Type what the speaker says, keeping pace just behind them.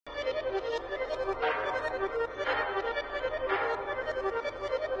You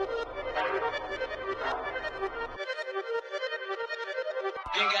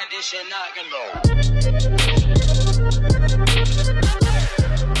got this shit knocking though.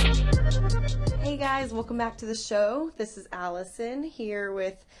 Hey guys, welcome back to the show. This is Allison here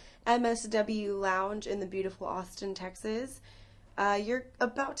with MSW Lounge in the beautiful Austin, Texas. You're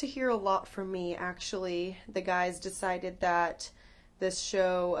about to hear a lot from me, actually. The guys decided that this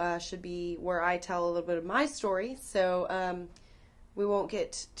show should be where I tell a little bit of my story, so we won't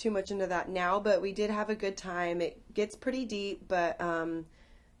get too much into that now, but we did have a good time. It gets pretty deep, but,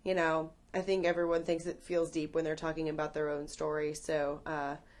 you know, I think everyone thinks it feels deep when they're talking about their own story, so,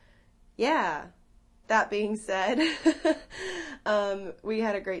 yeah. That being said, we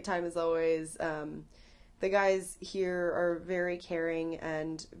had a great time as always. The guys here are very caring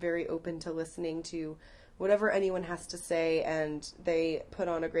and very open to listening to whatever anyone has to say, and they put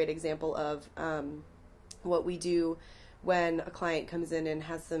on a great example of what we do when a client comes in and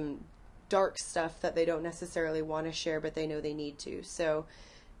has some dark stuff that they don't necessarily want to share, but they know they need to. So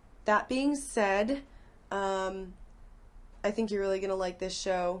that being said, I think you're really going to like this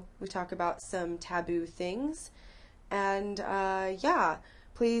show. We talk about some taboo things. And, yeah,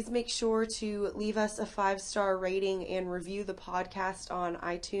 please make sure to leave us a 5-star rating and review the podcast on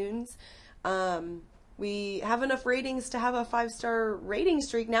iTunes. We have enough ratings to have a 5-star rating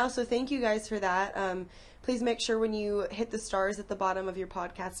streak now, so thank you guys for that. Please make sure when you hit the stars at the bottom of your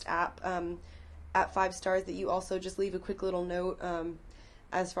podcast app at 5 stars that you also just leave a quick little note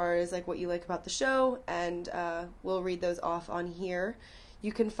as far as like what you like about the show, and we'll read those off on here.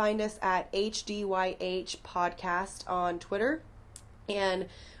 You can find us at HDYH Podcast on Twitter, and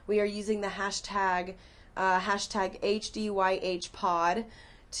we are using the hashtag HDYH Pod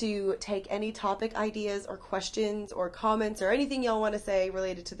to take any topic ideas or questions or comments or anything y'all want to say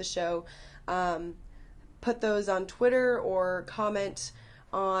related to the show. Put those on Twitter or comment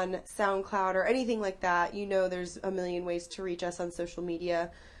on SoundCloud or anything like that. You know there's a million ways to reach us on social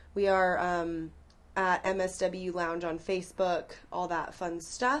media. We are at MSW Lounge on Facebook, all that fun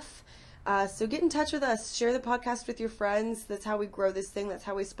stuff. So get in touch with us. Share the podcast with your friends. That's how we grow this thing. That's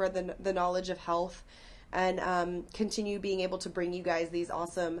how we spread the knowledge of health and continue being able to bring you guys these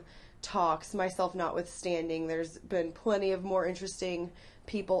awesome talks, myself notwithstanding. There's been plenty of more interesting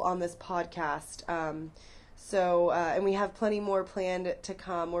people on this podcast. And we have plenty more planned to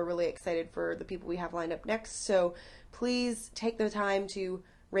come. We're really excited for the people we have lined up next. So please take the time to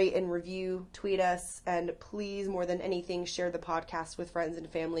rate and review, tweet us, and please, more than anything, share the podcast with friends and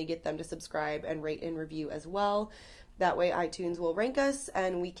family. Get them to subscribe and rate and review as well. That way iTunes will rank us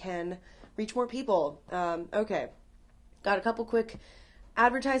and we can reach more people. Okay. Got a couple quick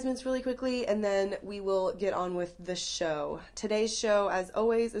advertisements really quickly, and then we will get on with the show. Today's show, as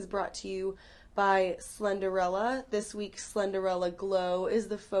always, is brought to you by Slenderella. This week's Slenderella Glow is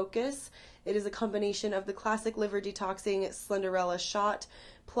the focus. It is a combination of the classic liver detoxing Slenderella shot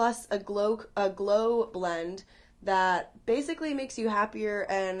plus a glow blend that basically makes you happier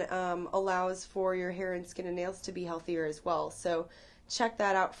and allows for your hair and skin and nails to be healthier as well. So check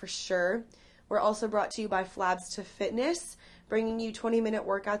that out for sure. We're also brought to you by Flabs to Fitness, bringing you 20-minute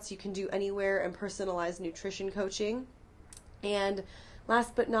workouts you can do anywhere and personalized nutrition coaching. And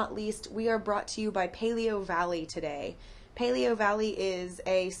last but not least, we are brought to you by Paleo Valley today. Paleo Valley is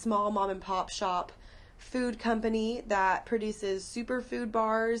a small mom and pop shop food company that produces superfood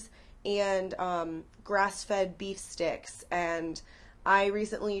bars and grass-fed beef sticks. And I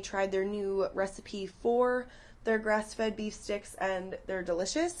recently tried their new recipe for their grass-fed beef sticks, and they're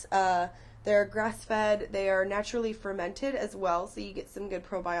delicious. They're grass-fed. They are naturally fermented as well, so you get some good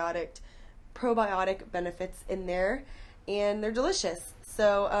probiotic benefits in there. And they're delicious.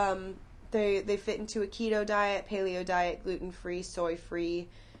 So they fit into a keto diet, paleo diet, gluten-free, soy-free,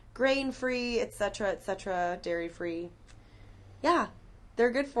 grain-free, etc., dairy-free. Yeah,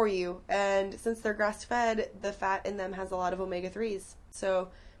 they're good for you. And since they're grass-fed, the fat in them has a lot of omega-3s. So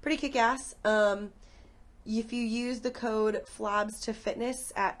pretty kick-ass. If you use the code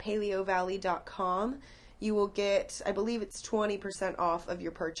FLABS2FITNESS at paleovalley.com, you will get, I believe it's 20% off of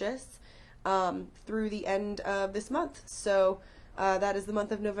your purchase through the end of this month. So that is the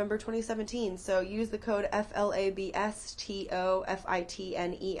month of November 2017. So use the code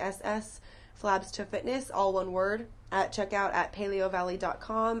FLABSTOFITNESS, FLABS2FITNESS, all one word, at checkout at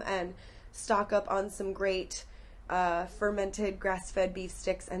paleovalley.com and stock up on some great fermented grass-fed beef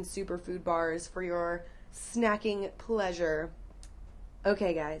sticks and superfood bars for your snacking pleasure.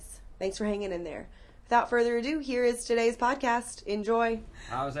 Okay, guys, thanks for hanging in there. without further ado, here is today's podcast. Enjoy.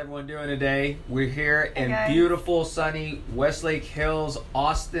 How's everyone doing today? We're here in guys. beautiful, sunny Westlake Hills,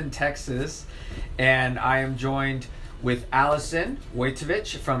 Austin, Texas. And I am joined with Allison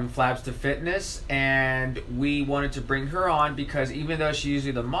Wojtowicz from Flabs to Fitness. And we wanted to bring her on because even though she's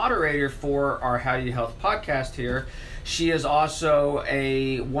usually the moderator for our How Do You Health podcast here, she is also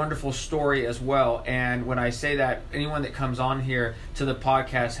a wonderful story as well. And when I say that, anyone that comes on here to the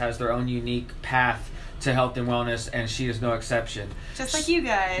podcast has their own unique path to health and wellness, and she is no exception. Just like you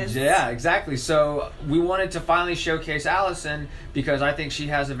guys. Yeah, exactly. So we wanted to finally showcase Allison because I think she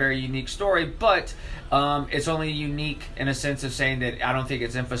has a very unique story, but it's only unique in a sense of saying that I don't think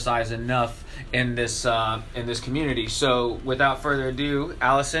it's emphasized enough in this community. So without further ado,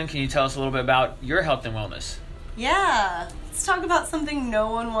 Allison, can you tell us a little bit about your health and wellness? Yeah. Let's talk about something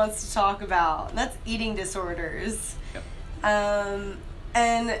no one wants to talk about. And that's eating disorders. Yep.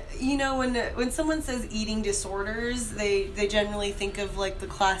 And you know, when someone says eating disorders, they generally think of like the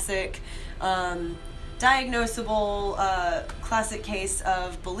classic diagnosable classic case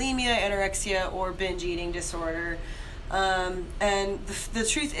of bulimia, anorexia, or binge eating disorder. And the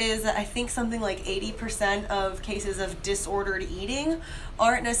truth is that I think something like 80% of cases of disordered eating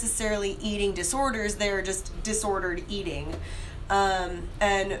aren't necessarily eating disorders, they're just disordered eating.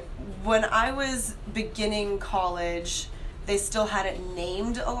 And when I was beginning college, they still hadn't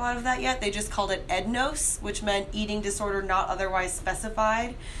named a lot of that yet. They just called it EDNOS, which meant eating disorder not otherwise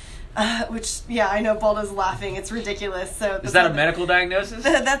specified. Which, yeah, I know Baldo's laughing. It's ridiculous. So is that a medical diagnosis?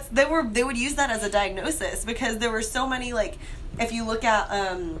 They would use that as a diagnosis because there were so many, like, if you look at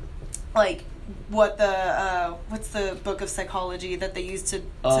like what the what's the book of psychology that they use to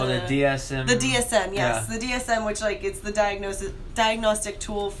the DSM. The DSM, yes, Yeah. the DSM, which like it's the diagnostic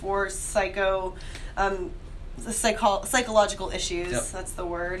tool for psychological issues. Yep. That's the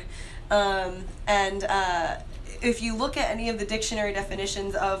word. If you look at any of the dictionary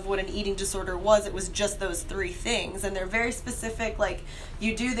definitions of what an eating disorder was, it was just those three things. And they're very specific, like,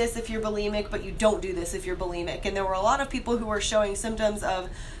 you do this if you're bulimic, but you don't do this if you're bulimic. And there were a lot of people who were showing symptoms of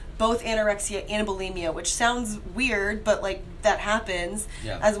both anorexia and bulimia, which sounds weird, but, like, that happens,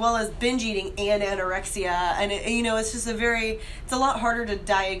 Yeah. as well as binge eating and anorexia. And, it's just it's a lot harder to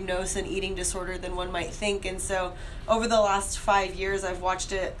diagnose an eating disorder than one might think. And so over the last 5 years, I've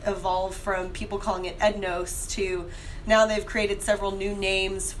watched it evolve from people calling it EDNOS to now they've created several new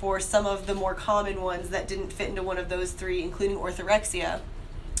names for some of the more common ones that didn't fit into one of those three, including orthorexia.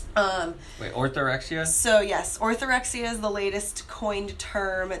 Wait, orthorexia? So yes, orthorexia is the latest coined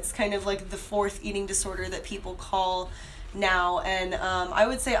term. It's kind of like the fourth eating disorder that people call now, and I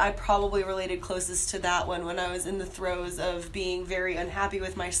would say I probably related closest to that one when I was in the throes of being very unhappy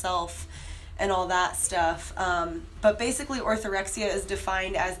with myself and all that stuff. But basically orthorexia is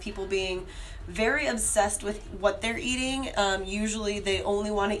defined as people being very obsessed with what they're eating. Usually they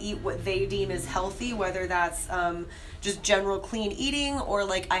only want to eat what they deem as healthy, whether that's just general clean eating, or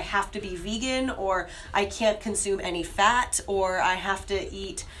like I have to be vegan, or I can't consume any fat, or I have to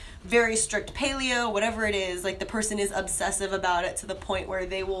eat very strict paleo, whatever it is. Like the person is obsessive about it to the point where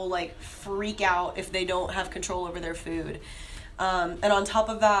they will like freak out if they don't have control over their food. And on top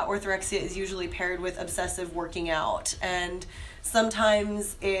of that, orthorexia is usually paired with obsessive working out, and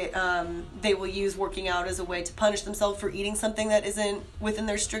sometimes they will use working out as a way to punish themselves for eating something that isn't within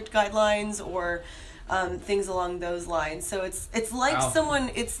their strict guidelines, or things along those lines. So it's like Wow.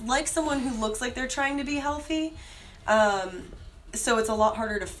 someone who looks like they're trying to be healthy. So it's a lot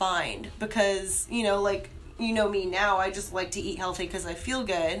harder to find because like me now, I just like to eat healthy because I feel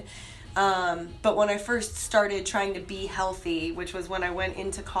good. But when I first started trying to be healthy, which was when I went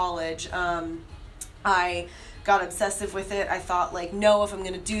into college, I got obsessive with it. I thought like, no, if I'm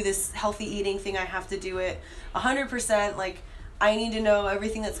going to do this healthy eating thing, I have to do it 100%. Like I need to know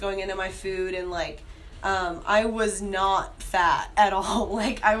everything that's going into my food. And like, I was not fat at all.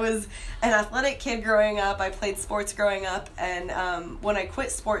 Like I was an athletic kid growing up. I played sports growing up. And, when I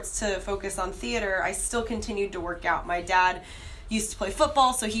quit sports to focus on theater, I still continued to work out. My dad used to play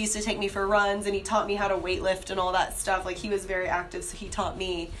football, so he used to take me for runs, and he taught me how to weightlift and all that stuff. Like he was very active, so he taught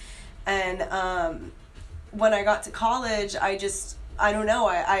me. And, when I got to college, I don't know,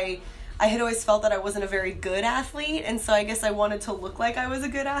 I had always felt that I wasn't a very good athlete, and so I guess I wanted to look like I was a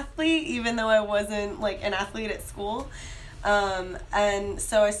good athlete, even though I wasn't, like, an athlete at school. And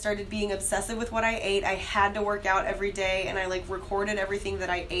so I started being obsessive with what I ate. I had to work out every day, and I, like, recorded everything that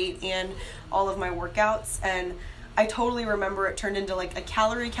I ate and all of my workouts, and I totally remember it turned into, like, a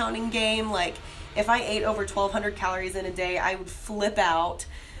calorie counting game. Like, if I ate over 1,200 calories in a day, I would flip out.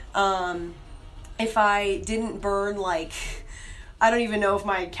 If I didn't burn, like, I don't even know if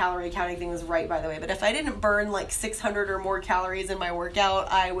my calorie counting thing was right, by the way, but if I didn't burn like 600 or more calories in my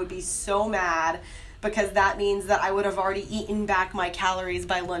workout, I would be so mad, because that means that I would have already eaten back my calories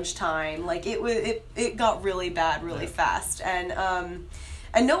by lunchtime. Like, it got really bad really fast. And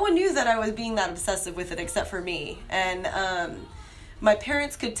no one knew that I was being that obsessive with it except for me. And my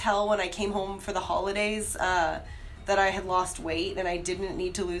parents could tell when I came home for the holidays that I had lost weight, and I didn't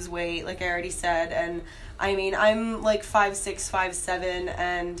need to lose weight, like I already said. And I mean, I'm like 5'6", 5'7",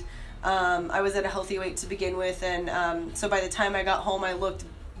 and I was at a healthy weight to begin with. And so by the time I got home, I looked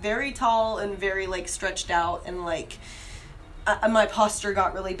very tall and very like stretched out, and like my posture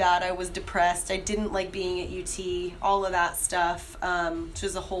got really bad. I was depressed. I didn't like being at UT, all of that stuff, which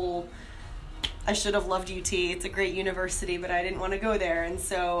is a whole... I should have loved UT. It's a great university, but I didn't want to go there. And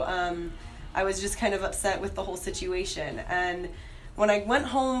so I was just kind of upset with the whole situation. And when I went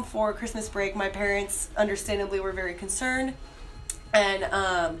home for Christmas break, my parents understandably were very concerned.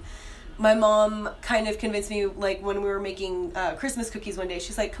 And my mom kind of convinced me, like, when we were making Christmas cookies one day,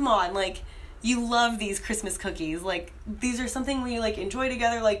 she's like, come on, like, you love these Christmas cookies. Like, these are something we, like, enjoy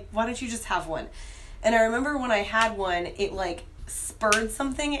together. Like, why don't you just have one? And I remember when I had one, it, like, spurred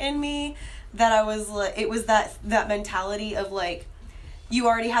something in me that I was, like, it was that mentality of, like, you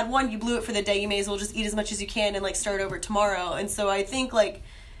already had one, you blew it for the day, you may as well just eat as much as you can and, like, start over tomorrow. And so I think, like,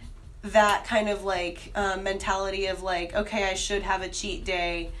 that kind of, like, mentality of, like, okay, I should have a cheat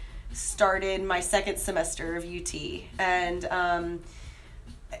day started my second semester of UT. And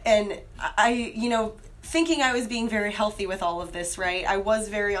I, you know, thinking I was being very healthy with all of this, right? I was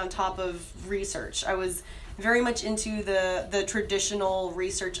very on top of research. I was very much into the traditional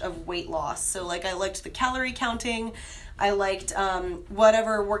research of weight loss. So, like, I liked the calorie counting. I liked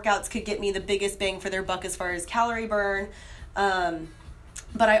whatever workouts could get me the biggest bang for their buck as far as calorie burn.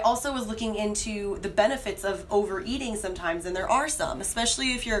 But I also was looking into the benefits of overeating sometimes, and there are some,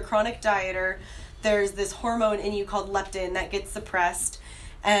 especially if you're a chronic dieter. There's this hormone in you called leptin that gets suppressed.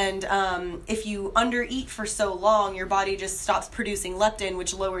 And if you undereat for so long, your body just stops producing leptin,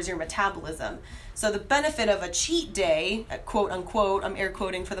 which lowers your metabolism. So the benefit of a cheat day, quote unquote, I'm air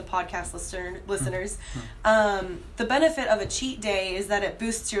quoting for the podcast listeners, the benefit of a cheat day is that it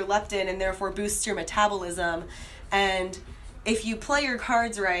boosts your leptin and therefore boosts your metabolism. And if you play your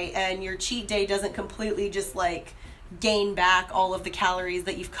cards right and your cheat day doesn't completely just like gain back all of the calories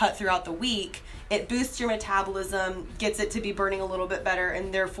that you've cut throughout the week, it boosts your metabolism, gets it to be burning a little bit better,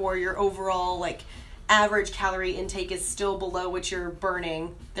 and therefore your overall like average calorie intake is still below what you're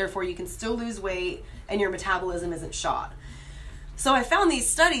burning. Therefore you can still lose weight and your metabolism isn't shot. So I found these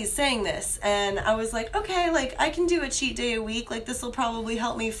studies saying this, and I was like, okay, like I can do a cheat day a week. Like this will probably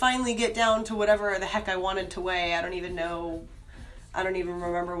help me finally get down to whatever the heck I wanted to weigh. I don't even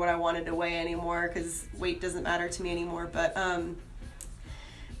remember what I wanted to weigh anymore, because weight doesn't matter to me anymore. But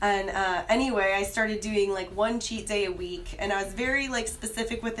anyway, I started doing like one cheat day a week, and I was very like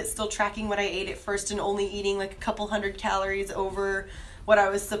specific with it, still tracking what I ate at first and only eating like a couple hundred calories over what I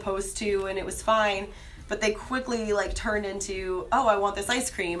was supposed to, and it was fine. But they quickly like turned into, oh, I want this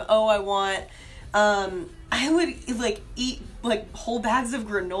ice cream. Oh, I want, I would like eat like whole bags of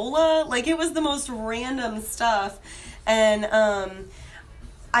granola. Like it was the most random stuff. And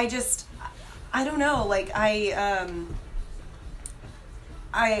I don't know, like I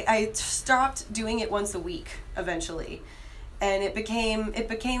stopped doing it once a week eventually, and it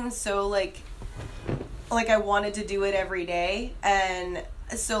became so like I wanted to do it every day. And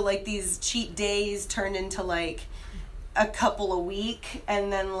so like these cheat days turned into like a couple a week, and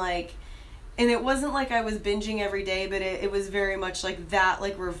then like, and it wasn't like I was binging every day, but it was very much like that,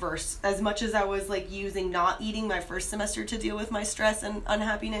 like reverse. As much as I was like using not eating my first semester to deal with my stress and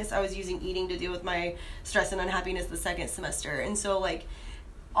unhappiness, I was using eating to deal with my stress and unhappiness the second semester. And so like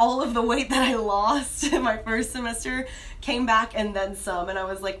all of the weight that I lost in my first semester came back and then some, and I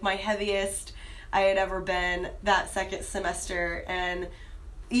was like my heaviest I had ever been that second semester, and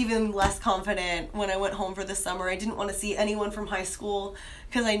even less confident when I went home for the summer. I didn't want to see anyone from high school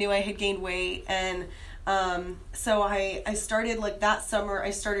because I knew I had gained weight. And so I started like that summer,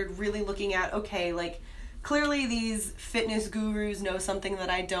 I started really looking at, okay, like clearly these fitness gurus know something that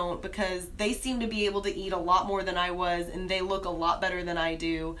I don't, because they seem to be able to eat a lot more than I was, and they look a lot better than I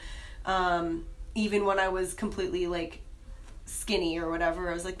do. Even when I was completely like skinny or whatever,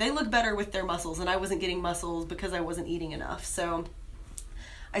 I was like, they look better with their muscles, and I wasn't getting muscles because I wasn't eating enough. So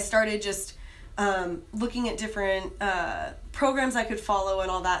I started just looking at different programs I could follow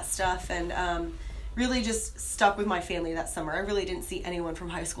and all that stuff, and really just stuck with my family that summer. I really didn't see anyone from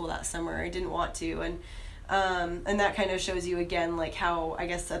high school that summer. I didn't want to. And And that kind of shows you again, like, how, I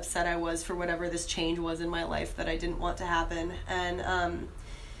guess, upset I was for whatever this change was in my life that I didn't want to happen. And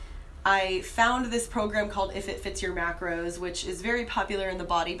I found this program called If It Fits Your Macros, which is very popular in the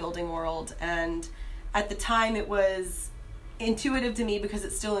bodybuilding world. And at the time, it was intuitive to me because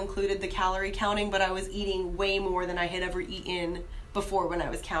it still included the calorie counting, but I was eating way more than I had ever eaten before when I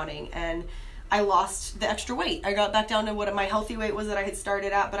was counting. And I lost the extra weight. I got back down to what my healthy weight was that I had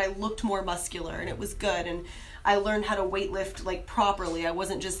started at, but I looked more muscular, and it was good. And I learned how to weight lift, like, properly. I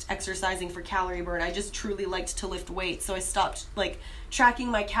wasn't just exercising for calorie burn. I just truly liked to lift weights. So I stopped, like, tracking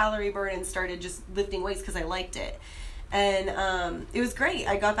my calorie burn and started just lifting weights because I liked it. And it was great.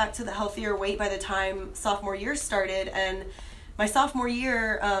 I got back to the healthier weight by the time sophomore year started. And my sophomore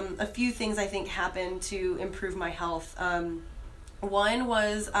year, a few things I think happened to improve my health. One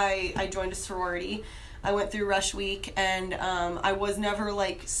was I joined a sorority. I went through Rush Week, and I was never,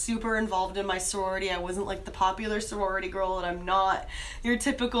 like, super involved in my sorority. I wasn't, like, the popular sorority girl, and I'm not your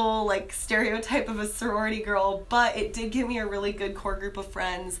typical, like, stereotype of a sorority girl, but it did give me a really good core group of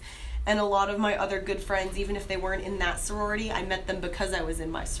friends, and a lot of my other good friends, even if they weren't in that sorority, I met them because I was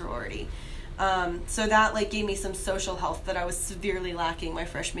in my sorority. So that, like, gave me some social health that I was severely lacking my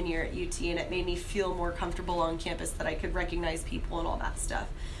freshman year at UT, and it made me feel more comfortable on campus, that I could recognize people and all that stuff.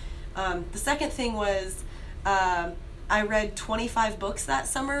 The second thing was I read 25 books that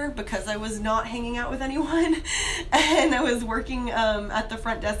summer because I was not hanging out with anyone, and I was working at the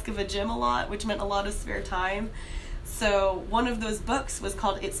front desk of a gym a lot, which meant a lot of spare time. So one of those books was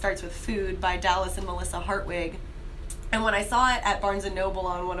called It Starts With Food by Dallas and Melissa Hartwig. And when I saw it at Barnes & Noble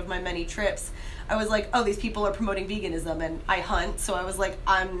on one of my many trips, I was like, oh, these people are promoting veganism, and I hunt, so I was like,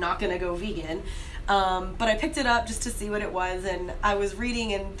 I'm not going to go vegan. But I picked it up just to see what it was, and I was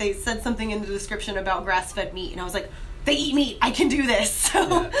reading, and they said something in the description about grass-fed meat, and I was like, they eat meat, I can do this.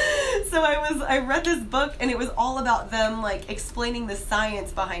 So I read this book, and it was all about them, like, explaining the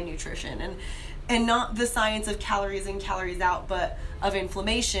science behind nutrition, and not the science of calories in, calories out, but of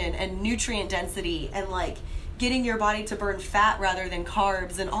inflammation and nutrient density, and, like, getting your body to burn fat rather than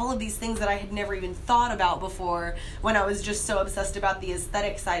carbs, and all of these things that I had never even thought about before when I was just so obsessed about the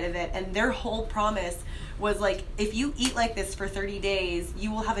aesthetic side of it. And their whole promise was, like, if you eat like this for 30 days,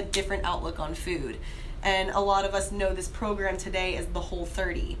 you will have a different outlook on food. And a lot of us know this program today as the Whole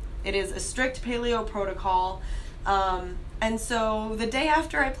 30. It is a strict paleo protocol. And so the day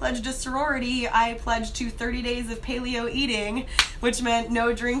after I pledged a sorority, I pledged to 30 days of paleo eating, which meant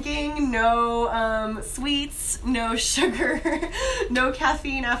no drinking, no sweets, no sugar, no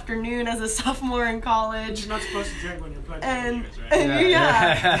caffeine after noon as a sophomore in college. You're not supposed to drink when you're pledging And right?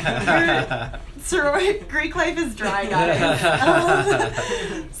 yeah. Sorority, Greek life is dry, guys.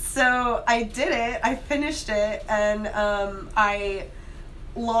 So I did it, I finished it, and I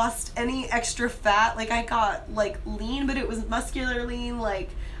lost any extra fat. Like, I got, like, lean, but it was muscular lean. Like,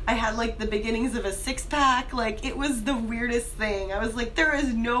 I had, like, the beginnings of a six-pack. Like, it was the weirdest thing. I was like, there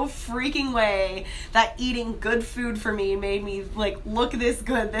is no freaking way that eating good food for me made me, like, look this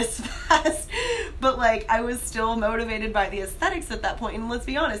good this fast. But, like, I was still motivated by the aesthetics at that point. And let's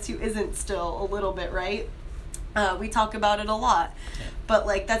be honest, who isn't still a little bit, right? We talk about it a lot. But,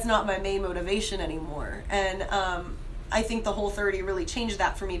 like, that's not my main motivation anymore. And I think the Whole 30 really changed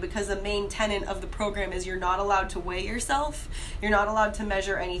that for me, because the main tenet of the program is you're not allowed to weigh yourself. You're not allowed to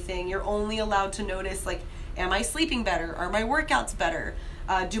measure anything. You're only allowed to notice, like, am I sleeping better? Are my workouts better?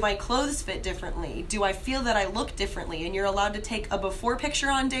 Do my clothes fit differently? Do I feel that I look differently? And you're allowed to take a before picture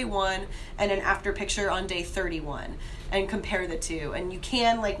on day 1 and an after picture on day 31 and compare the two. And you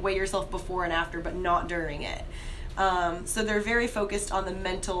can, like, weigh yourself before and after, but not during it. So they're very focused on the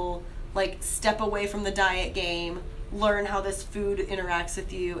mental, like, step away from the diet game, learn how this food interacts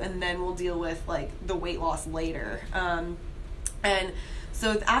with you, and then we'll deal with, like, the weight loss later. And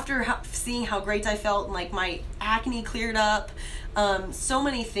so after seeing how great I felt, and, like, my acne cleared up, so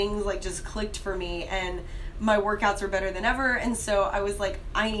many things, like, just clicked for me, and my workouts were better than ever. And so I was like,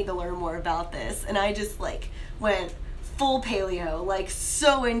 I need to learn more about this. And I just, like, went full paleo, like,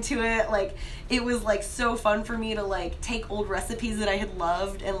 so into it. Like, it was, like, so fun for me to, like, take old recipes that I had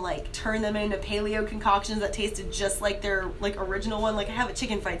loved and, like, turn them into paleo concoctions that tasted just like their, like, original one. Like, I have a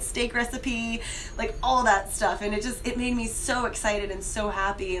chicken fried steak recipe, like, all that stuff. And it made me so excited and so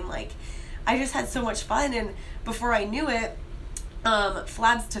happy. And, like, I just had so much fun. And before I knew it,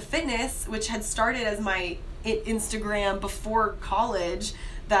 Flabs to Fitness, which had started as my Instagram before college,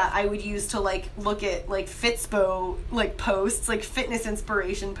 that I would use to, like, look at, like, Fitspo, like, posts, like, fitness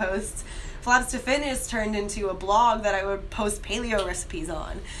inspiration posts. Flabs to Fitness turned into a blog that I would post paleo recipes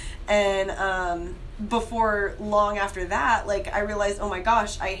on. And before long after that, like, I realized, oh my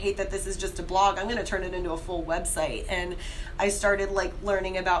gosh, I hate that this is just a blog. I'm going to turn it into a full website. And I started, like,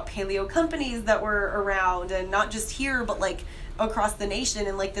 learning about paleo companies that were around, and not just here, but, like, across the nation.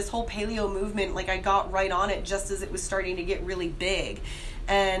 And, like, this whole paleo movement, like, I got right on it just as it was starting to get really big.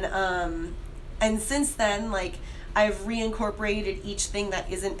 And since then, like, I've reincorporated each thing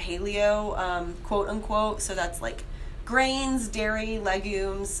that isn't paleo, quote unquote. So that's, like, grains, dairy,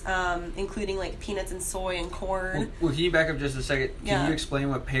 legumes, including, like, peanuts and soy and corn. Well, can you back up just a second? Can you explain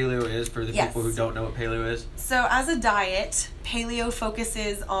what paleo is for the people who don't know what paleo is? So as a diet, paleo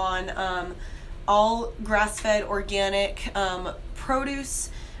focuses on all grass-fed organic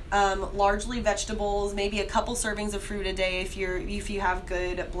produce, largely vegetables, maybe a couple servings of fruit a day if you have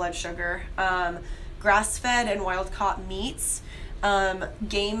good blood sugar, grass-fed and wild-caught meats.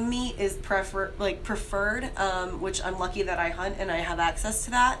 Game meat is preferred, which I'm lucky that I hunt and I have access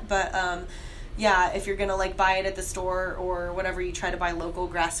to that. But if you're gonna, like, buy it at the store or whatever, you try to buy local,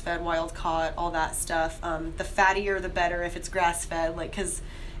 grass-fed, wild-caught, all that stuff. The fattier the better if it's grass-fed, like, because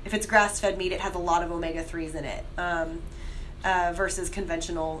if it's grass-fed meat, it has a lot of omega-3s in it. Versus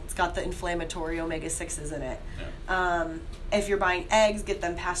conventional, it's got the inflammatory omega-6s in it. Yeah. If you're buying eggs, get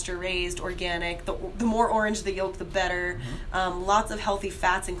them pasture-raised, organic. The more orange the yolk, the better. Mm-hmm. Lots of healthy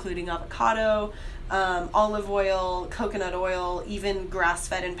fats, including avocado, olive oil, coconut oil, even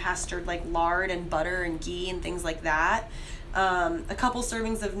grass-fed and pastured, like, lard and butter and ghee and things like that. A couple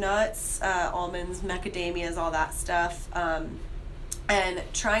servings of nuts, almonds, macadamias, all that stuff. And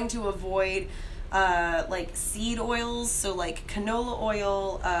trying to avoid like seed oils, so like canola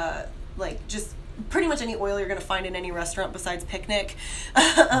oil, like just pretty much any oil you're going to find in any restaurant besides Picnic.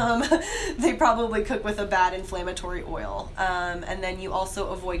 They probably cook with a bad inflammatory oil. And then you also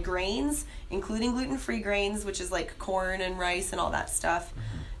avoid grains, including gluten-free grains, which is like corn and rice and all that stuff.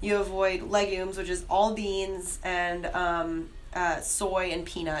 Mm-hmm. You avoid legumes, which is all beans, and soy and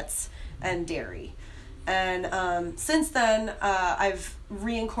peanuts and dairy. And since then, I've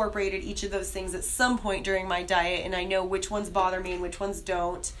reincorporated each of those things at some point during my diet, and I know which ones bother me and which ones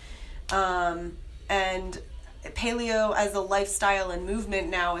don't. And paleo as a lifestyle and movement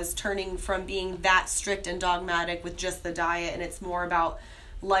now is turning from being that strict and dogmatic with just the diet, and it's more about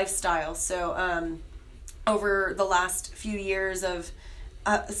lifestyle. So over the last few years of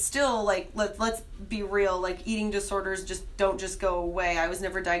still, like, let's be real, like, eating disorders don't just go away. I was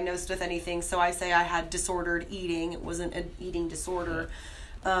never diagnosed with anything, so I say I had disordered eating. It wasn't an eating disorder.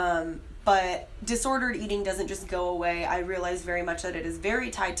 But disordered eating doesn't just go away. I realize very much that it is very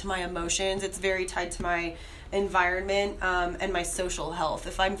tied to my emotions. It's very tied to my environment, and my social health.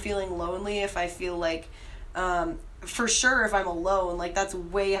 If I'm feeling lonely, if I feel like, for sure, if I'm alone, like, that's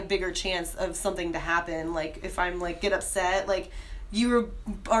way a bigger chance of something to happen. Like, if I'm, like, get upset, like, you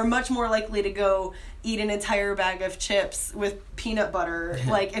are much more likely to go eat an entire bag of chips with peanut butter,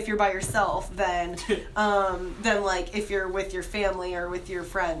 like, if you're by yourself, than like, if you're with your family or with your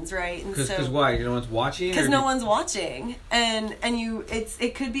friends, right? Because why? No one's watching? Because no one's watching. And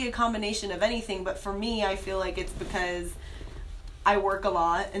it could be a combination of anything, but for me, I feel like it's because I work a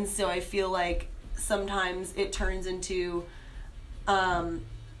lot, and so I feel like sometimes it turns into, I'm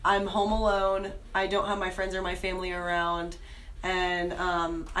home alone, I don't have my friends or my family around, and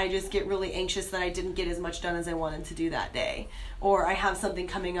I just get really anxious that I didn't get as much done as I wanted to do that day, or I have something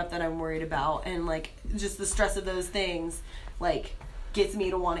coming up that I'm worried about, and, like, just the stress of those things, like, gets me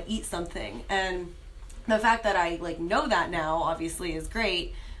to want to eat something. And the fact that I, like, know that now obviously is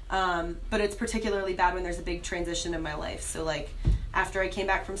great, but it's particularly bad when there's a big transition in my life. So, like, after I came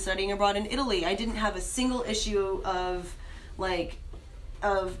back from studying abroad in Italy, I didn't have a single issue of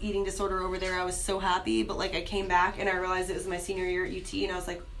eating disorder over there. I was so happy, but, like, I came back and I realized it was my senior year at UT, and I was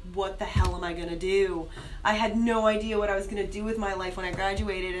like, what the hell am I gonna do? I had no idea what I was gonna do with my life when I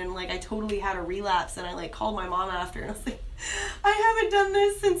graduated, and, like, I totally had a relapse, and I, like, called my mom after, and I was like, I haven't done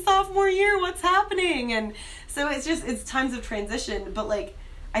this since sophomore year, what's happening? And so it's times of transition, but, like,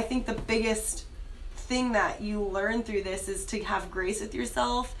 I think the biggest thing that you learn through this is to have grace with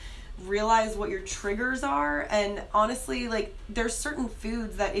yourself, realize what your triggers are, and honestly, like, there's certain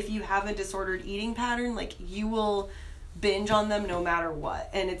foods that if you have a disordered eating pattern, like, you will binge on them no matter what,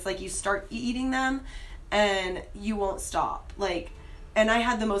 and it's like you start eating them and you won't stop. Like, and I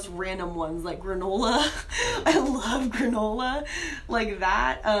had the most random ones, like granola. I love granola. Like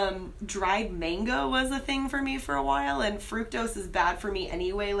that. Dried mango was a thing for me for a while, and fructose is bad for me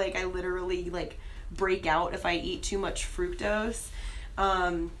anyway. Like, I literally, like, break out if I eat too much fructose,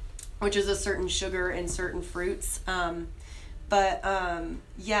 which is a certain sugar in certain fruits. But,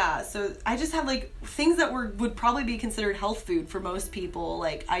 yeah, so I just have, like, things that would probably be considered health food for most people.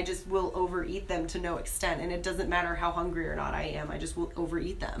 Like, I just will overeat them to no extent, and it doesn't matter how hungry or not I am. I just will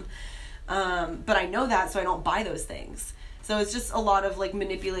overeat them. But I know that, so I don't buy those things. So it's just a lot of, like,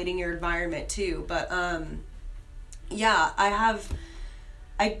 manipulating your environment, too. But, yeah,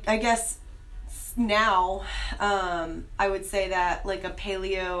 I guess now, I would say that, like, a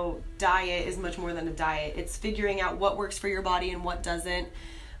paleo diet is much more than a diet. It's figuring out what works for your body and what doesn't.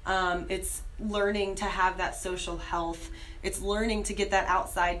 It's learning to have that social health. It's learning to get that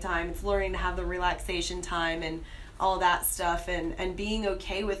outside time. It's learning to have the relaxation time and all that stuff, and being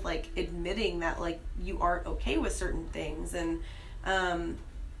okay with, like, admitting that, like, you aren't okay with certain things. And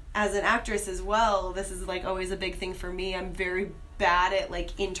as an actress as well, this is, like, always a big thing for me. I'm very bad at,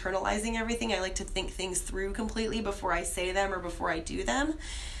 like, internalizing everything. I like to think things through completely before I say them or before I do them.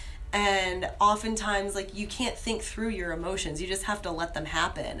 And oftentimes, like, you can't think through your emotions. You just have to let them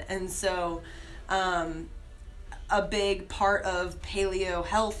happen. And so a big part of paleo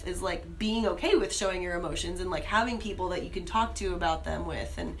health is, like, being okay with showing your emotions and, like, having people that you can talk to about them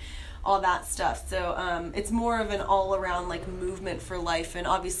with and all that stuff. So it's more of an all-around, like, movement for life, and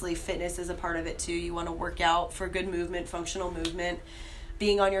obviously fitness is a part of it too. You want to work out for good movement, functional movement,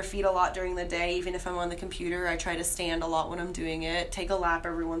 being on your feet a lot during the day. Even if I'm on the computer, I try to stand a lot when I'm doing it, take a lap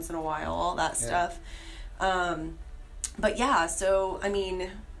every once in a while, all that stuff. But yeah, so I mean,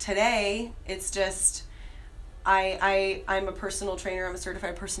 today it's just I'm a personal trainer. I'm a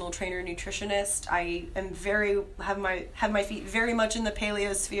certified personal trainer, nutritionist. I am have my feet very much in the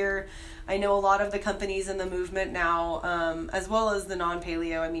paleo sphere. I know a lot of the companies in the movement now, as well as the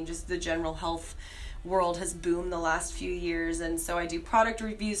non-paleo. I mean, just the general health world has boomed the last few years, and so I do product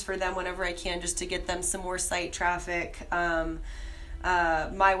reviews for them whenever I can, just to get them some more site traffic. My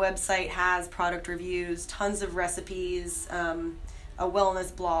website has product reviews, tons of recipes, a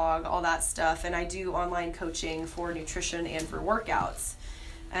wellness blog, all that stuff, and I do online coaching for nutrition and for workouts.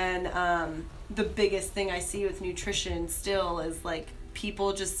 And the biggest thing I see with nutrition still is, like,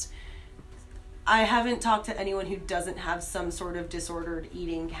 people just, I haven't talked to anyone who doesn't have some sort of disordered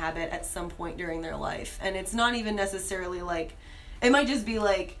eating habit at some point during their life. And it's not even necessarily, like, it might just be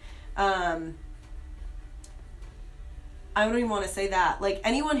like, I don't even want to say that. Like,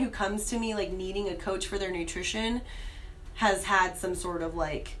 anyone who comes to me, like, needing a coach for their nutrition has had some sort of,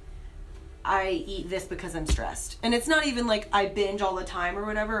 like, I eat this because I'm stressed. And it's not even like I binge all the time or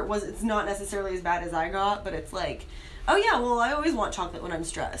whatever. It's not necessarily as bad as I got, but it's like, oh yeah, well, I always want chocolate when I'm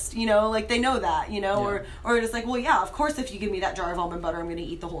stressed, you know, like, they know that, you know, yeah. or it's like, well, yeah, of course, if you give me that jar of almond butter, I'm going to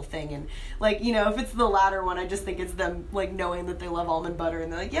eat the whole thing. And, like, you know, if it's the latter one, I just think it's them, like, knowing that they love almond butter,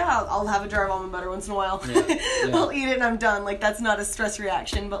 and they're like, yeah, I'll have a jar of almond butter once in a while. Yeah. I'll eat it and I'm done. Like, that's not a stress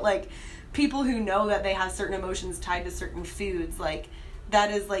reaction. But, like, people who know that they have certain emotions tied to certain foods, like, that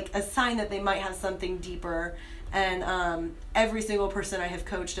is, like, a sign that they might have something deeper. And every single person I have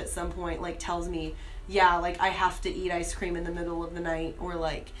coached at some point, like, tells me, yeah, like, I have to eat ice cream in the middle of the night, or,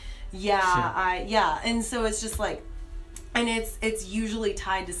 like, yeah. And so it's just, like, and it's usually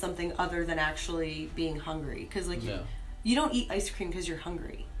tied to something other than actually being hungry. Because, like, you don't eat ice cream because you're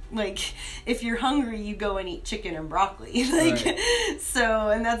hungry. Like, if you're hungry, you go and eat chicken and broccoli. Like, right. So,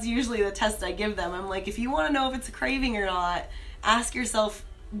 and that's usually the test I give them. I'm like, if you want to know if it's a craving or not, ask yourself,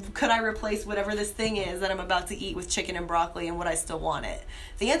 could I replace whatever this thing is that I'm about to eat with chicken and broccoli, and would I still want it?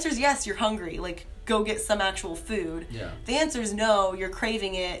 The answer is yes, you're hungry. Like, go get some actual food. Yeah. The answer is no, you're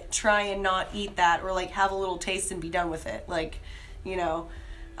craving it. Try and not eat that, or, like, have a little taste and be done with it. Like, you know.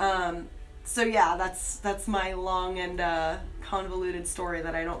 So yeah, that's my long and convoluted story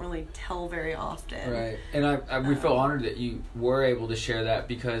that I don't really tell very often. Right. And we feel honored that you were able to share that,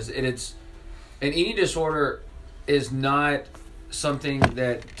 because it's an eating disorder is not something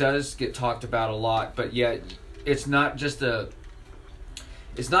that does get talked about a lot, but yet it's not just a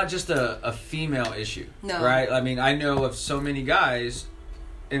female issue. No. Right? I mean, I know of so many guys,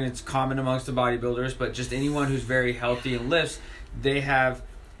 and it's common amongst the bodybuilders, but just anyone who's very healthy and lifts, they have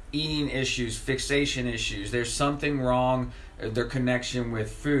eating issues, fixation issues. There's something wrong, their connection with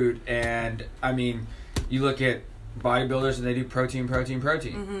food. And I mean, you look at bodybuilders and they do protein,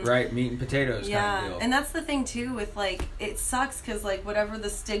 mm-hmm. right? Meat and potatoes kind of deal. And that's the thing too with, like, it sucks because, like, whatever the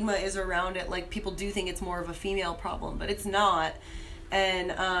stigma is around it, like, people do think it's more of a female problem, but it's not.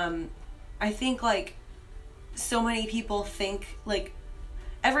 And I think, like, so many people think, like,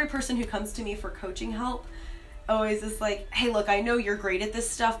 every person who comes to me for coaching help always is like, hey, look, I know you're great at this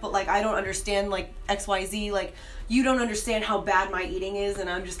stuff, but, like, I don't understand, like, XYZ, like, you don't understand how bad my eating is. And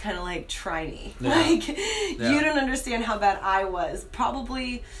I'm just kind of like, try me. Yeah. Like, you don't understand how bad I was.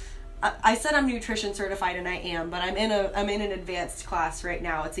 Probably I said I'm nutrition certified, and I am, but I'm in an advanced class right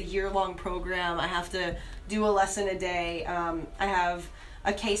now. It's a year-long program. I have to do a lesson a day. I have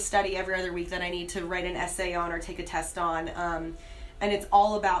a case study every other week that I need to write an essay on or take a test on. And it's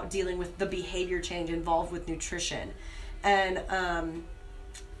all about dealing with the behavior change involved with nutrition. And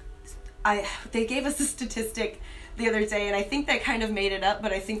they gave us a statistic the other day, and I think they kind of made it up,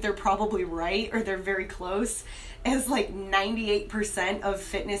 but I think they're probably right, or they're very close. As like 98% of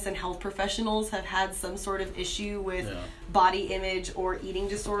fitness and health professionals have had some sort of issue with body image or eating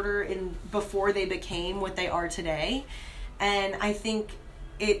disorder before they became what they are today. And I think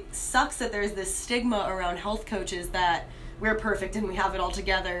it sucks that there's this stigma around health coaches that we're perfect and we have it all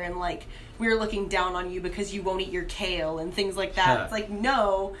together, and like we're looking down on you because you won't eat your kale and things like that. Yeah. It's like,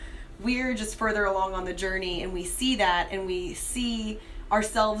 no, we're just further along on the journey, and we see that, and we see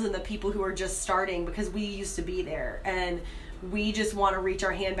ourselves and the people who are just starting because we used to be there, and we just want to reach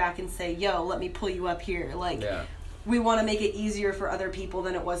our hand back and say, yo, let me pull you up here. Like, we want to make it easier for other people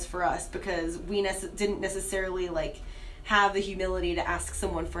than it was for us, because we didn't necessarily like have the humility to ask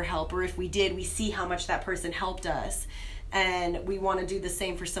someone for help, or if we did, we see how much that person helped us, and we want to do the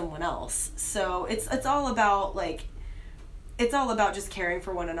same for someone else. So it's all about just caring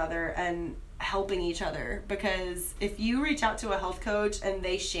for one another and helping each other, because if you reach out to a health coach and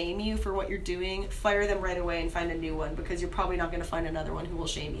they shame you for what you're doing, fire them right away and find a new one, because you're probably not going to find another one who will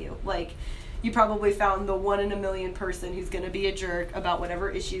shame you. Like, you probably found the 1 in a million person who's going to be a jerk about whatever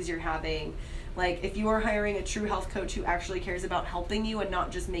issues you're having. Like, if you are hiring a true health coach who actually cares about helping you and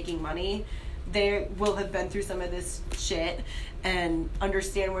not just making money, they will have been through some of this shit and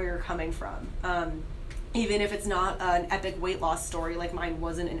understand where you're coming from. Even if it's not an epic weight loss story, like mine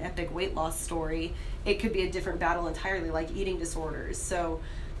wasn't an epic weight loss story, it could be a different battle entirely, like eating disorders. So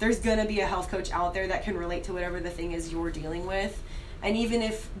there's going to be a health coach out there that can relate to whatever the thing is you're dealing with. And even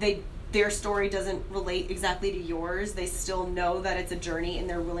if their story doesn't relate exactly to yours, they still know that it's a journey and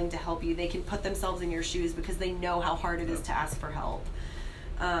they're willing to help you. They can put themselves in your shoes because they know how hard it is to ask for help.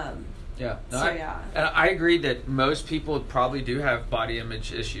 I agree that most people probably do have body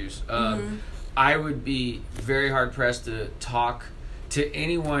image issues. I would be very hard pressed to talk to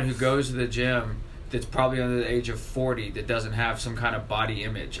anyone who goes to the gym that's probably under the age of 40 that doesn't have some kind of body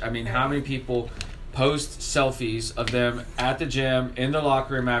image. I mean, how many people post selfies of them at the gym, in the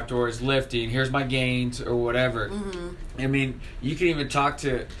locker room afterwards, lifting, here's my gains or whatever. I mean, you can even talk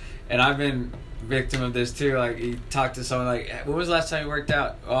to, and I've been victim of this too, like you talk to someone like, when was the last time you worked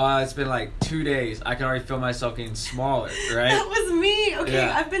out? Oh, it's been like 2 days. I can already feel myself getting smaller, right? That was me. Okay,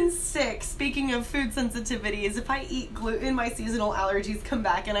 I've been sick. Speaking of food sensitivities, if I eat gluten, my seasonal allergies come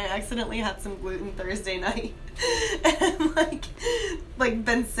back, and I accidentally had some gluten Thursday night. And I'm like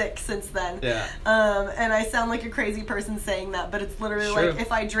been sick since then. And I sound like a crazy person saying that, but it's literally like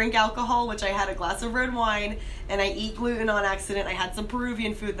if I drink alcohol, which I had a glass of red wine, and I eat gluten on accident, I had some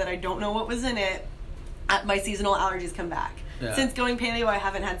Peruvian food that I don't know what was in it, my seasonal allergies come back. Since going paleo, I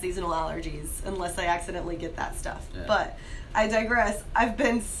haven't had seasonal allergies unless I accidentally get that stuff. But I digress. I've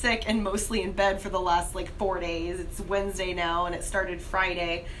been sick and mostly in bed for the last 4 days. It's Wednesday now, and it started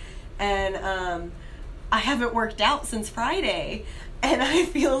Friday. And I haven't worked out since Friday, and I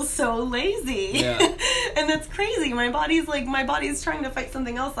feel so lazy. And that's crazy. My body's trying to fight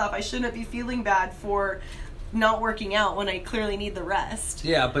something else off. I shouldn't be feeling bad for not working out when I clearly need the rest.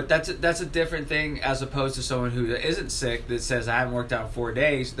 Yeah, but that's a different thing as opposed to someone who isn't sick that says, I haven't worked out in 4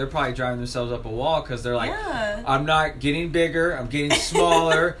 days. They're probably driving themselves up a wall because they're like, I'm not getting bigger, I'm getting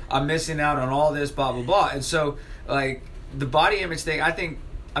smaller, I'm missing out on all this, blah, blah, blah. And so, the body image thing,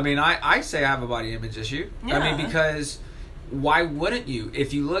 I say I have a body image issue. Because why wouldn't you?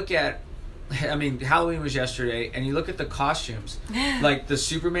 If you look at, Halloween was yesterday, and you look at the costumes, like the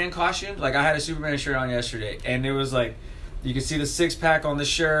Superman costumes. Like, I had a Superman shirt on yesterday, and it was you can see the 6-pack on the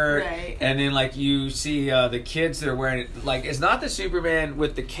shirt, and then you see the kids that are wearing it. It's not the Superman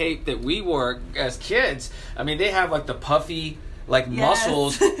with the cape that we wore as kids. They have the puffy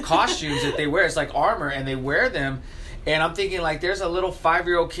muscles costumes that they wear. It's like armor, and they wear them. And I'm thinking, there's a little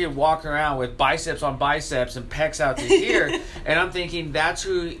 5-year-old kid walking around with biceps on biceps and pecs out to here. And I'm thinking that's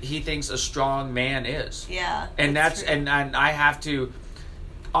who he thinks a strong man is. Yeah. And and I have to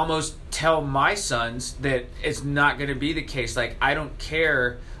almost tell my sons that it's not going to be the case. I don't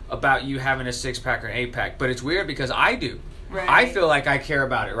care about you having a 6-pack or an 8-pack. But it's weird because I do. Right. I feel like I care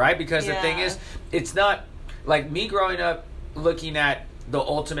about it, right? Because the thing is, it's not me growing up looking at the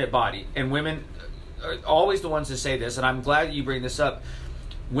ultimate body, and women are always the ones to say this, and I'm glad that you bring this up.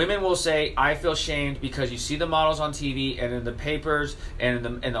 women will say, I feel shamed because you see the models on TV and in the papers and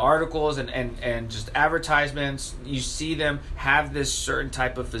in the articles and just advertisements, you see them have this certain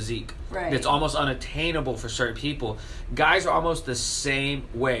type of physique. Right. That's almost unattainable for certain people. Guys are almost the same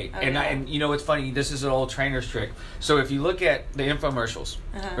way. And you know what's funny? This is an old trainer's trick. So if you look at the infomercials,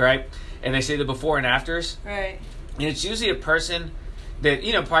 right, and they say the before and afters, right, and it's usually a person that,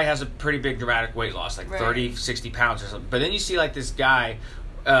 you know, probably has a pretty big dramatic weight loss, like 30, 60 pounds or something. But then you see like this guy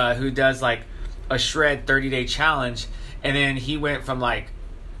who does like a shred 30-day challenge, and then he went from like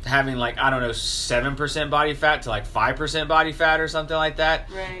having like, I don't know, 7% body fat to like 5% body fat or something like that.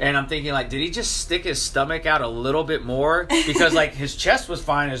 Right. And I'm thinking like, did he just stick his stomach out a little bit more? Because like his chest was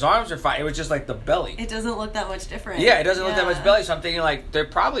fine, his arms were fine. It was just like the belly. It doesn't look that much different. Yeah, it doesn't look that much belly. So I'm thinking like, they're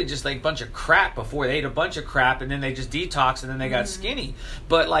probably just like a bunch of crap before. They ate a bunch of crap and then they just detoxed and then they got skinny.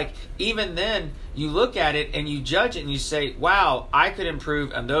 But like, even then, you look at it and you judge it and you say, wow, I could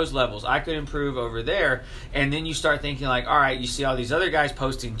improve on those levels. I could improve over there. And then you start thinking like, all right, you see all these other guys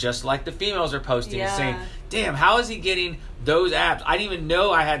posting just like the females are posting and saying, damn, how is he getting those abs? I didn't even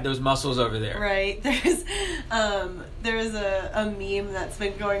know I had those muscles over there. Right. There's a meme that's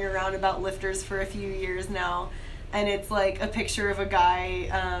been going around about lifters for a few years now. And it's like a picture of a guy,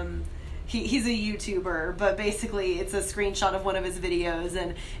 he's a YouTuber, but basically it's a screenshot of one of his videos,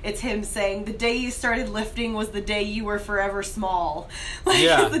 and it's him saying, the day you started lifting was the day you were forever small.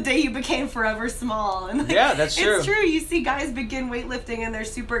 Like, the day you became forever small. And like, that's true. It's true. You see guys begin weightlifting, and they're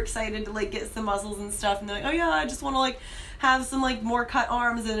super excited to, like, get some muscles and stuff, and they're like, oh yeah, I just want to, like, have some, like, more cut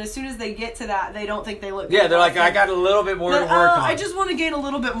arms, and as soon as they get to that, they don't think they look good. Yeah, they're like, I got a little bit more to work on. I just want to gain a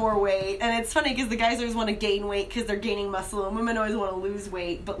little bit more weight. And it's funny because the guys always want to gain weight because they're gaining muscle, and women always want to lose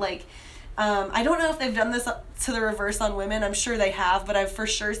weight, but, like, I don't know if they've done this to the reverse on women. I'm sure they have, but I've for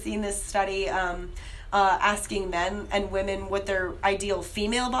sure seen this study asking men and women what their ideal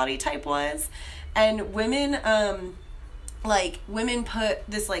female body type was. And women, women put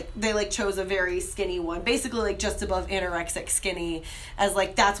this, like, they, like, chose a very skinny one, basically, like, just above anorexic skinny, as,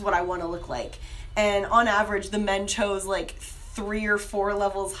 like, that's what I want to look like. And on average, the men chose, like, 3 or 4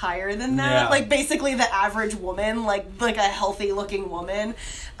 levels higher than that. Like, basically the average woman, like a healthy looking woman.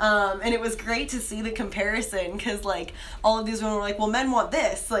 And it was great to see the comparison, because, like, all of these women were like, well, men want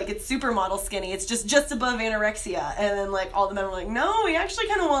this, like, it's supermodel skinny, it's just above anorexia. And then, like, all the men were like, no, we actually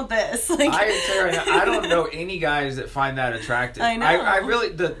kind of want this. Like, I can tell you right now, I don't know any guys that find that attractive. I know. I really,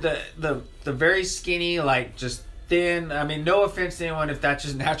 the very skinny, like, just thin, I mean, no offense to anyone if that's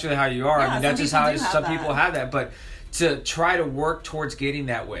just naturally how you are. I mean, that's just how some people have that, but to try to work towards getting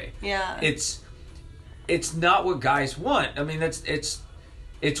that way. Yeah. It's not what guys want. I mean,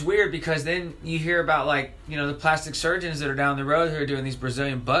 it's weird, because then you hear about, like, you know, the plastic surgeons that are down the road who are doing these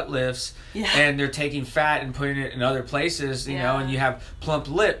Brazilian butt lifts, and they're taking fat and putting it in other places, you know, and you have plump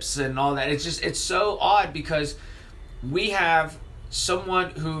lips and all that. It's so odd, because we have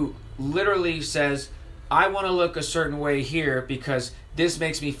someone who literally says, I want to look a certain way here because this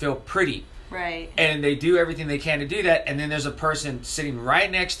makes me feel pretty. Right. And they do everything they can to do that, and then there's a person sitting right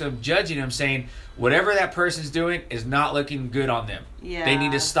next to them judging them, saying whatever that person's doing is not looking good on them. Yeah. They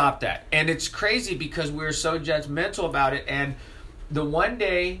need to stop that. And it's crazy because we're so judgmental about it, and the one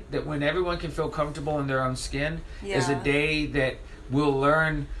day that when everyone can feel comfortable in their own skin is a day that we'll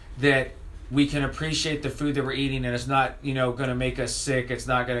learn that we can appreciate the food that we're eating, and it's not, you know, going to make us sick. It's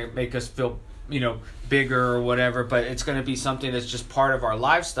not going to make us feel, you know, bigger or whatever, but it's going to be something that's just part of our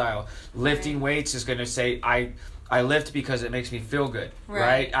lifestyle. Lifting weights is going to say, I lift because it makes me feel good,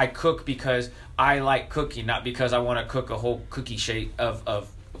 right? I cook because I like cooking, not because I want to cook a whole cookie shape of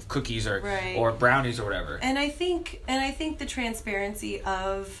cookies or brownies or whatever. And I think the transparency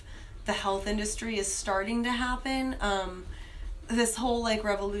of the health industry is starting to happen. This whole, like,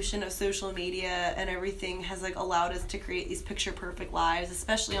 revolution of social media and everything has, like, allowed us to create these picture perfect lives,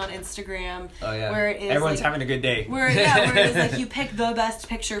 especially on Instagram. Oh yeah, where it is, everyone's like, having a good day. where it is like you pick the best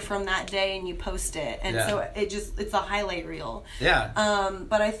picture from that day and you post it, and so it's a highlight reel. Yeah.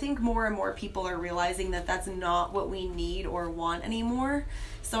 But I think more and more people are realizing that that's not what we need or want anymore.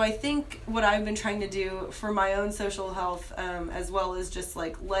 So I think what I've been trying to do for my own social health, as well as just,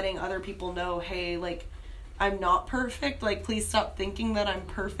 like, letting other people know, hey, like, I'm not perfect, like, please stop thinking that I'm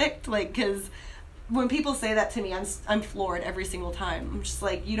perfect, like, because when people say that to me, I'm floored every single time. I'm just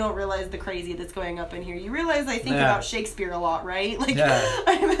like, you don't realize the crazy that's going up in here. You realize I think about Shakespeare a lot, right? Like,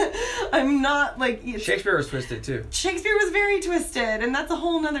 I'm not, like... Shakespeare was twisted, too. Shakespeare was very twisted, and that's a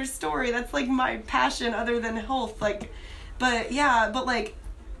whole nother story. That's, like, my passion other than health, like, but, like,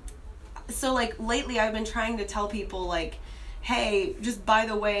 so, like, lately I've been trying to tell people, like, hey, just by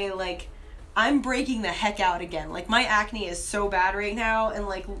the way, like, I'm breaking the heck out again. Like, my acne is so bad right now, and,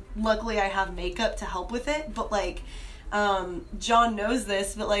 like, luckily I have makeup to help with it, but, like, John knows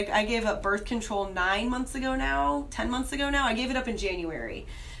this, but, like, I gave up birth control 10 months ago now. I gave it up in January.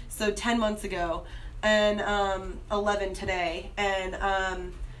 So 10 months ago, and 11 today,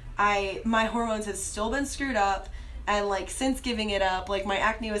 and my hormones have still been screwed up, and, like, since giving it up, like, my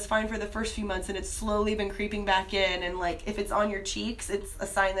acne was fine for the first few months, and it's slowly been creeping back in, and, like, if it's on your cheeks, it's a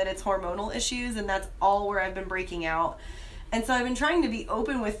sign that it's hormonal issues, and that's all where I've been breaking out. And so I've been trying to be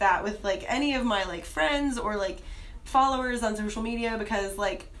open with that with, like, any of my, like, friends or, like, followers on social media, because,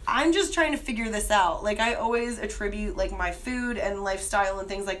 like, I'm just trying to figure this out. Like, I always attribute, like, my food and lifestyle and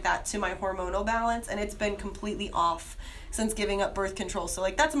things like that to my hormonal balance, and it's been completely off since giving up birth control. So,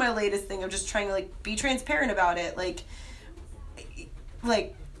 like, that's my latest thing of just trying to, like, be transparent about it. Like,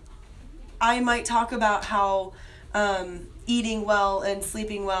 I might talk about how eating well and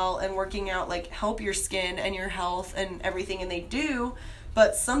sleeping well and working out, like, help your skin and your health and everything, and they do,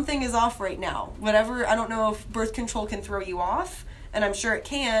 but something is off right now. Whatever, I don't know if birth control can throw you off, and I'm sure it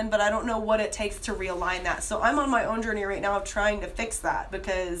can, but I don't know what it takes to realign that. So I'm on my own journey right now of trying to fix that,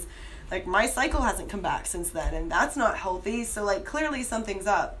 because, like, my cycle hasn't come back since then, and that's not healthy. So, like, clearly something's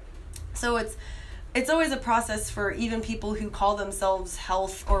up. So it's always a process for even people who call themselves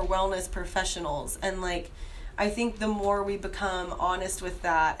health or wellness professionals. And, like, I think the more we become honest with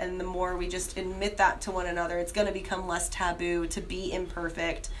that, and the more we just admit that to one another, it's going to become less taboo to be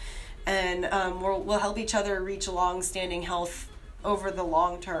imperfect, and we'll help each other reach long-standing health over the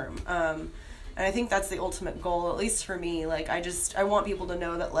long term. And I think that's the ultimate goal, at least for me. Like, I want people to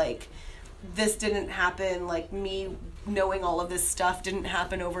know that, like, this didn't happen, like, me knowing all of this stuff didn't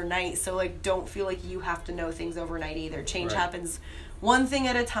happen overnight. So, like, don't feel like you have to know things overnight either. Change happens one thing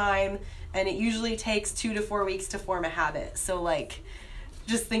at a time, and it usually takes 2 to 4 weeks to form a habit. So, like,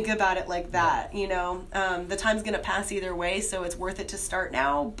 just think about it like that, you know? The time's going to pass either way, so it's worth it to start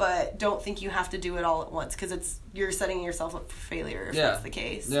now, but don't think you have to do it all at once, because you're setting yourself up for failure if that's the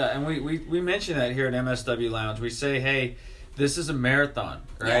case. Yeah, and we mention that here at MSW Lounge. We say, hey, this is a marathon,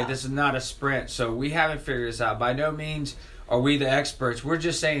 right? Yeah. This is not a sprint, so we haven't figured this out. By no means are we the experts. We're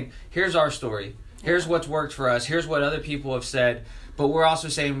just saying, here's our story. Here's what's worked for us. Here's what other people have said. But we're also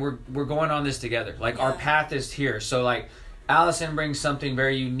saying we're going on this together. Like, our path is here. So, like, Allison brings something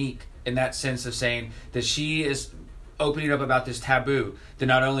very unique in that sense of saying that she is opening up about this taboo that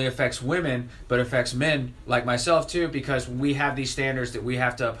not only affects women, but affects men like myself too, because we have these standards that we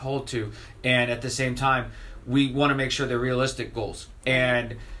have to uphold to. And at the same time, we want to make sure they're realistic goals.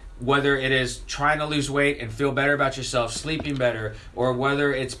 And whether it is trying to lose weight and feel better about yourself, sleeping better, or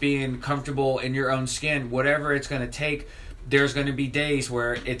whether it's being comfortable in your own skin, whatever it's going to take, there's going to be days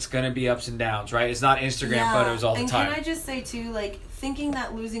where it's going to be ups and downs, right? It's not Instagram photos all the time. And can I just say, too, like, thinking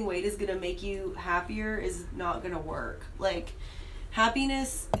that losing weight is going to make you happier is not going to work. Like,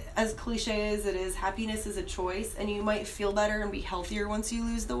 happiness, as cliche as it is, happiness is a choice, and you might feel better and be healthier once you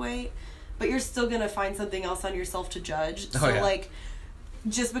lose the weight, but you're still going to find something else on yourself to judge. Like,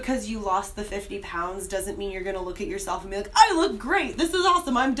 just because you lost the 50 pounds doesn't mean you're going to look at yourself and be like, I look great. This is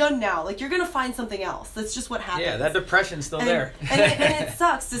awesome. I'm done now. Like, you're going to find something else. That's just what happens. Yeah, that depression's still there. and it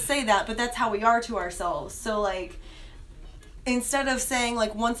sucks to say that, but that's how we are to ourselves. So, like, instead of saying,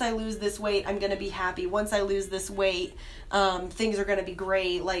 like, once I lose this weight, I'm going to be happy. Once I lose this weight, things are going to be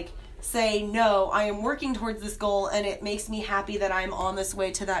great. Like, say, no, I am working towards this goal, and it makes me happy that I'm on this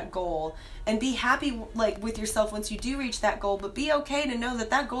way to that goal. And be happy, like, with yourself once you do reach that goal, but be okay to know that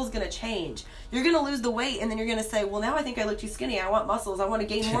that goal is going to change. You're going to lose the weight, and then you're going to say, well, now I think I look too skinny. I want muscles. I want to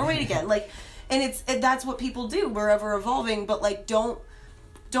gain more weight again. Like, and that's what people do. We're ever evolving, but, like, don't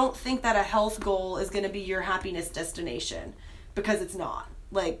think that a health goal is going to be your happiness destination, because it's not.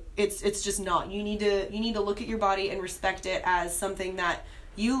 Like, it's just not. You need to look at your body and respect it as something that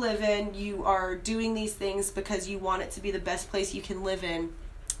you live in. You are doing these things because you want it to be the best place you can live in,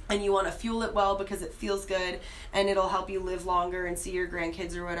 and you want to fuel it well because it feels good and it'll help you live longer and see your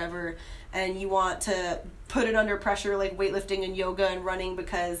grandkids or whatever. And you want to put it under pressure, like weightlifting and yoga and running,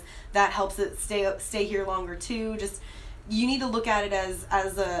 because that helps it stay here longer too. Just, you need to look at it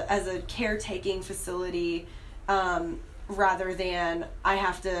as a caretaking facility, rather than I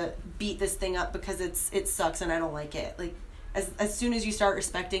have to beat this thing up because it sucks and I don't like it. Like, as soon as you start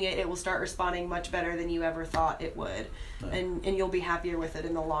respecting it, it will start responding much better than you ever thought it would. And you'll be happier with it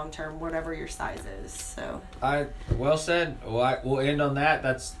in the long term, whatever your size is. So, well said. We'll end on that.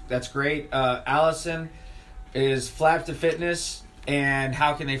 That's great. Allison is Flabs to Fitness, and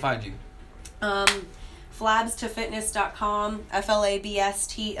how can they find you? flabstofitness.com,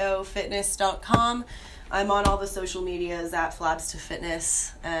 FLABSTO fitness.com. I'm on all the social medias at Flabs to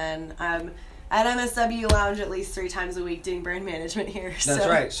Fitness, and I'm at MSW Lounge at least 3 times a week doing brand management here. That's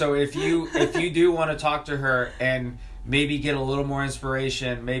right. So if you do want to talk to her and maybe get a little more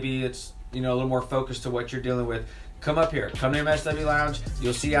inspiration, maybe it's a little more focused to what you're dealing with, come up here. Come to MSW Lounge.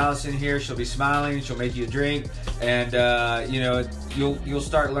 You'll see Allison here. She'll be smiling. She'll make you a drink, and you'll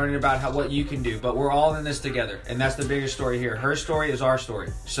start learning about what you can do. But we're all in this together, and that's the bigger story here. Her story is our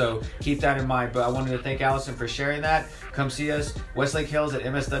story, so keep that in mind. But I wanted to thank Allison for sharing that. Come see us, Westlake Hills at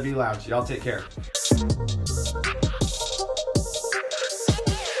MSW Lounge. Y'all take care.